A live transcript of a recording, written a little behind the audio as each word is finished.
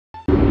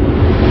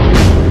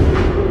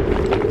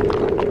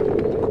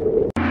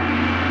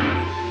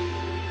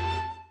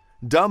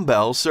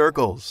Dumbbell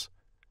circles.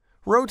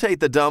 Rotate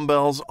the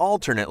dumbbells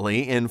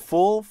alternately in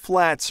full,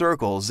 flat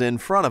circles in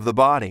front of the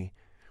body,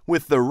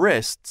 with the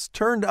wrists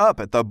turned up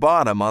at the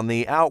bottom on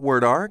the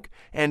outward arc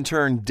and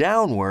turned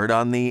downward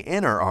on the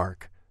inner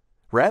arc.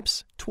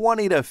 Reps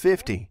 20 to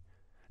 50.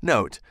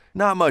 Note,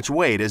 not much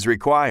weight is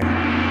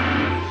required.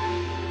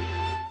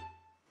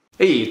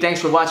 Hey, thanks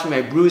for watching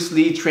my Bruce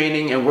Lee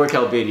training and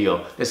workout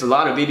video. There's a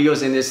lot of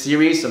videos in this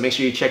series, so make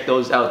sure you check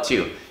those out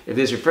too. If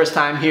this is your first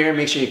time here,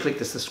 make sure you click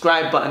the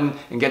subscribe button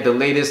and get the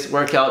latest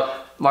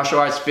workout, martial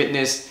arts,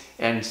 fitness,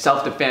 and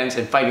self-defense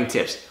and fighting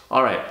tips.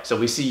 Alright, so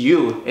we see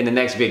you in the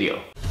next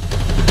video.